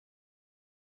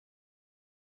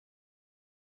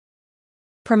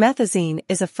Promethazine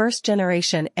is a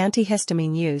first-generation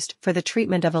antihistamine used for the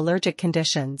treatment of allergic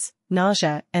conditions,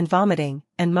 nausea and vomiting,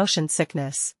 and motion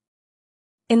sickness.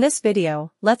 In this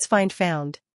video, let's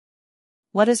found.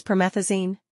 What is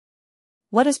promethazine?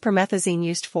 What is promethazine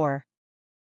used for?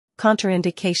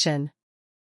 Contraindication.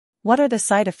 What are the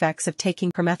side effects of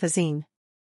taking promethazine?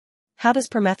 How does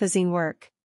promethazine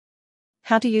work?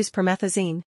 How to use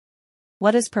promethazine?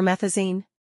 What is promethazine?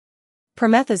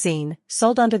 Promethazine,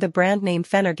 sold under the brand name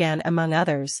Phenergan among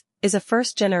others, is a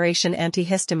first-generation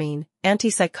antihistamine,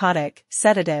 antipsychotic,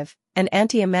 sedative, and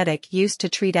antiemetic used to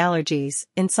treat allergies,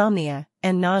 insomnia,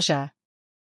 and nausea.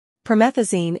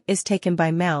 Promethazine is taken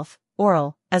by mouth,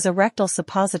 oral, as a rectal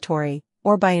suppository,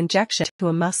 or by injection to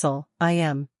a muscle,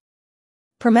 IM.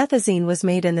 Promethazine was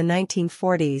made in the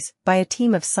 1940s by a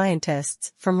team of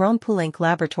scientists from Rhône-Poulenc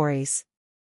laboratories.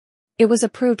 It was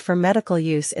approved for medical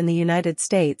use in the United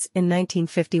States in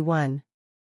 1951.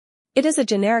 It is a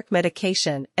generic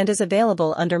medication and is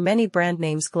available under many brand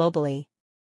names globally.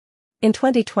 In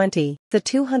 2020, the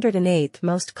 208th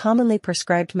most commonly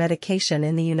prescribed medication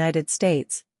in the United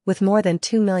States, with more than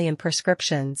 2 million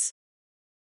prescriptions.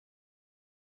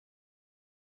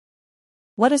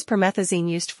 What is promethazine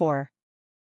used for?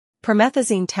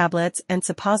 Promethazine tablets and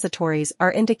suppositories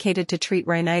are indicated to treat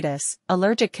rhinitis,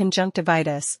 allergic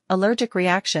conjunctivitis, allergic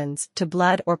reactions to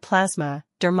blood or plasma,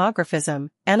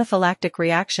 dermographism, anaphylactic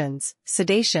reactions,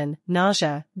 sedation,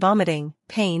 nausea, vomiting,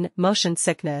 pain, motion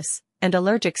sickness, and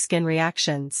allergic skin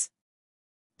reactions.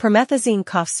 Promethazine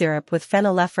cough syrup with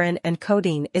phenylephrine and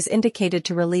codeine is indicated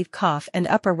to relieve cough and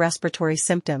upper respiratory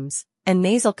symptoms, and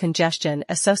nasal congestion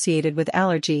associated with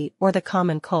allergy or the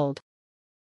common cold.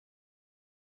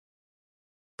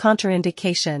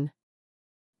 Contraindication.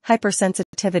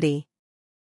 Hypersensitivity.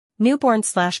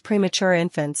 Newborn/premature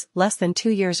infants less than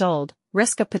 2 years old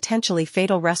risk of potentially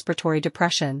fatal respiratory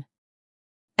depression.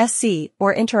 SC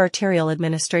or intraarterial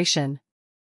administration.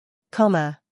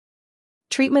 Coma.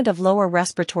 Treatment of lower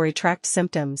respiratory tract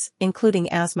symptoms,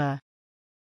 including asthma.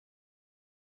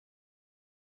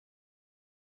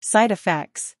 Side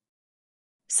effects.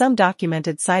 Some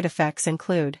documented side effects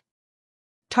include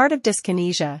tardive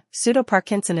dyskinesia,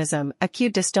 pseudoparkinsonism,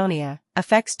 acute dystonia,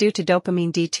 effects due to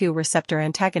dopamine D2 receptor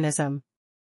antagonism.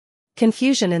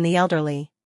 Confusion in the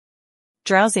elderly.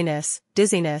 Drowsiness,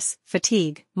 dizziness,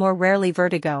 fatigue, more rarely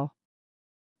vertigo.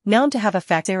 Known to have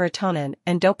effects on serotonin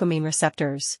and dopamine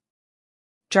receptors.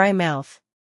 Dry mouth.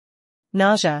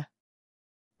 Nausea.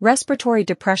 Respiratory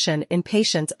depression in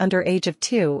patients under age of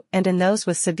 2 and in those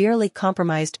with severely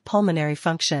compromised pulmonary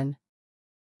function.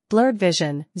 Blurred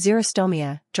vision,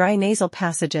 xerostomia, dry nasal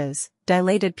passages,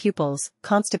 dilated pupils,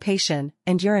 constipation,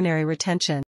 and urinary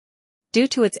retention. Due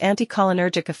to its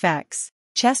anticholinergic effects,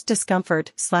 chest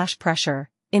discomfort/pressure,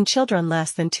 in children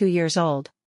less than 2 years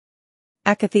old.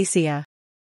 Akathisia.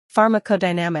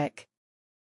 Pharmacodynamic.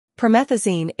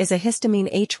 Promethazine is a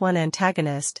histamine H1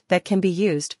 antagonist that can be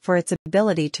used for its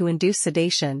ability to induce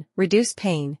sedation, reduce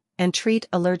pain, and treat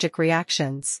allergic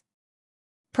reactions.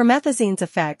 Promethazine's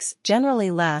effects generally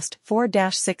last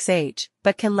 4-6H,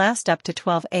 but can last up to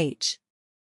 12H.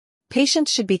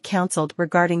 Patients should be counseled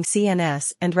regarding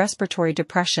CNS and respiratory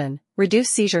depression,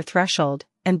 reduced seizure threshold,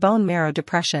 and bone marrow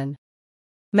depression.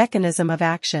 Mechanism of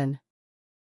action.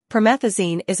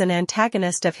 Promethazine is an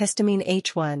antagonist of histamine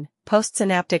H1,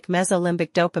 postsynaptic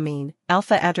mesolimbic dopamine,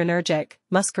 alpha-adrenergic,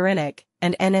 muscarinic,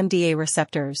 and NMDA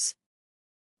receptors.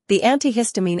 The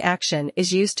antihistamine action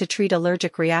is used to treat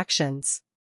allergic reactions.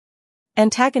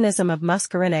 Antagonism of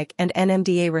muscarinic and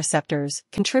NMDA receptors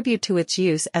contribute to its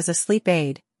use as a sleep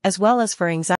aid, as well as for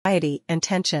anxiety and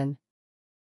tension.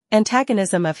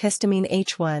 Antagonism of histamine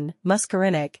H1,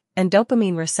 muscarinic, and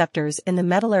dopamine receptors in the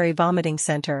medullary vomiting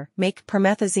center make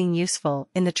promethazine useful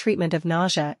in the treatment of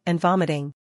nausea and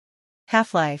vomiting.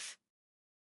 Half-life.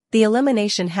 The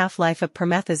elimination half-life of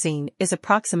promethazine is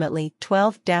approximately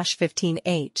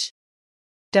 12-15H.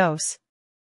 Dose.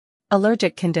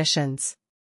 Allergic conditions.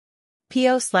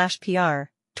 PO/PR,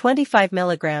 25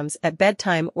 mg at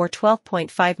bedtime or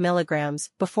 12.5 mg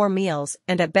before meals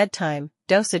and at bedtime,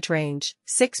 dosage range,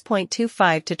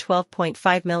 6.25 to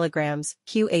 12.5 mg,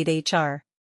 Q8HR.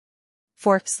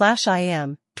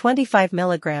 For/IM, 25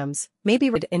 mg, may be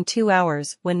read in 2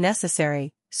 hours when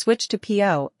necessary, switch to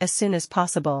PO as soon as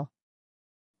possible.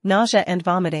 Nausea and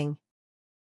vomiting.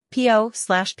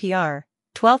 PO/PR,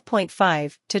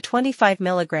 12.5 to 25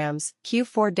 mg,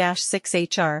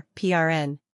 Q4-6HR,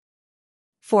 PRN.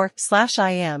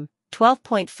 For/IM,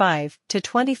 12.5 to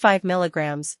 25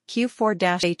 mg,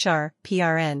 Q4-HR,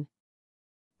 PRN.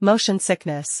 Motion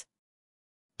sickness.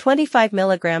 25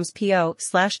 mg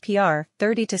PO/PR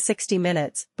 30 to 60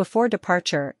 minutes before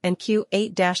departure and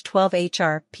Q8-12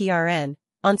 HR PRN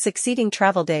on succeeding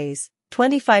travel days,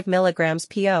 25 mg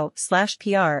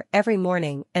PO/PR every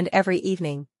morning and every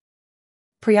evening.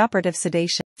 Preoperative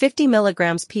sedation, 50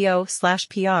 mg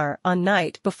PO/PR on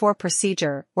night before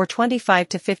procedure or 25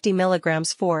 to 50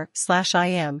 mg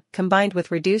 4/IM combined with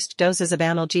reduced doses of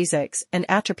analgesics and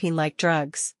atropine-like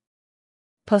drugs.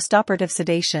 Postoperative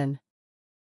sedation,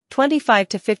 25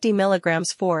 to 50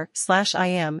 mg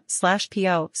 4/IM/PO/PR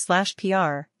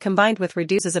combined with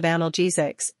reduced doses of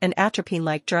analgesics and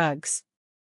atropine-like drugs.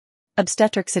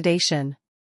 Obstetric sedation,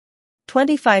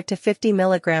 25 to 50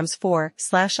 mg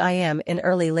 4/IM in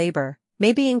early labor,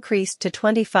 may be increased to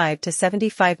 25 to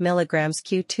 75 mg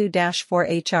Q2-4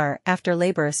 HR after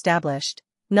labor established,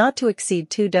 not to exceed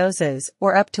 2 doses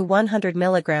or up to 100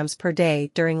 mg per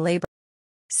day during labor.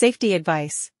 Safety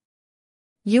advice.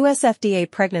 U.S. FDA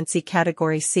Pregnancy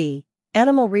Category C,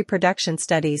 animal reproduction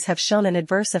studies have shown an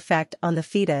adverse effect on the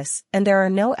fetus and there are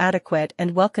no adequate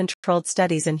and well-controlled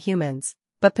studies in humans,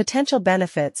 but potential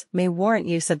benefits may warrant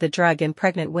use of the drug in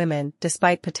pregnant women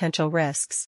despite potential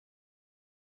risks.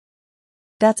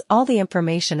 That's all the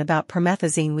information about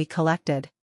promethazine we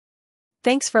collected.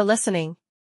 Thanks for listening.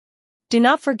 Do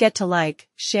not forget to like,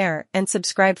 share, and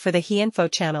subscribe for the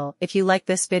HeInfo channel if you like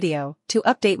this video to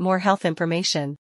update more health information.